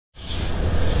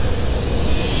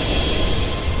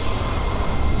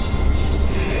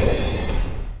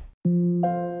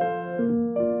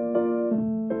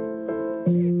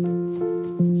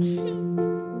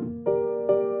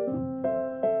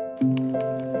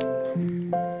No.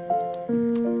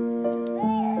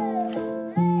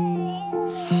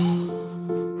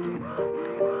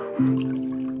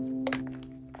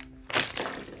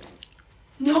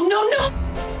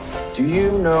 Do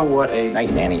you know what a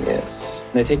night nanny is?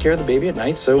 They take care of the baby at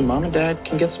night so mom and dad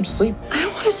can get some sleep. I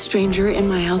don't want a stranger in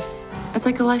my house. It's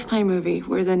like a Lifetime movie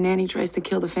where the nanny tries to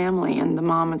kill the family and the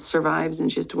mom survives and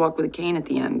she has to walk with a cane at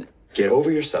the end. Get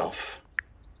over yourself.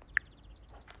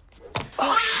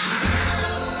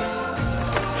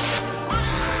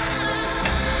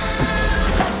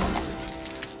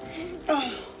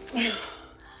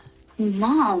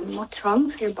 Mom, what's wrong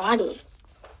with your body?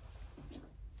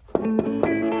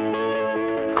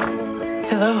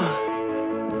 Hello.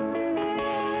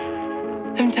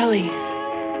 I'm Tully.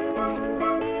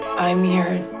 I'm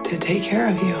here to take care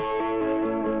of you.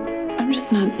 I'm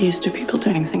just not used to people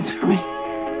doing things for me.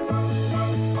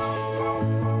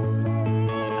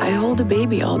 I hold a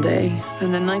baby all day,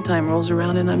 and then nighttime rolls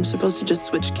around and I'm supposed to just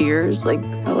switch gears, like,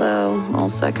 hello, I'm all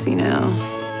sexy now.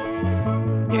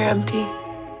 You're empty.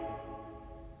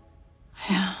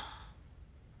 Yeah.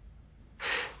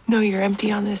 No, you're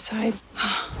empty on this side.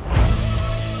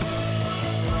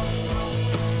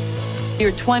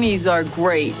 Your 20s are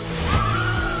great,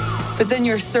 but then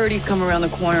your 30s come around the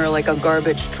corner like a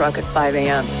garbage truck at 5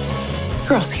 a.m.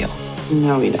 Girls kill.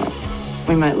 No, we don't.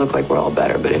 We might look like we're all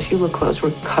better, but if you look close,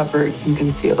 we're covered in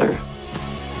concealer.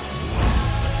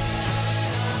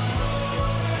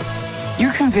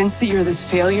 You're convinced that you're this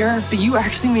failure, but you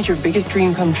actually made your biggest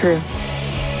dream come true.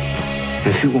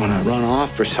 If you want to run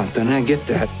off or something, I get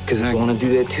that, because I want to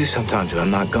do that too sometimes, but I'm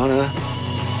not gonna.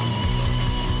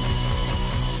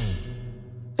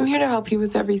 I'm here to help you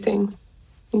with everything.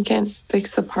 You can't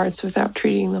fix the parts without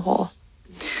treating the whole.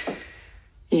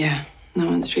 Yeah, no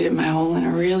one's treated my hole in a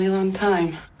really long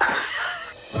time.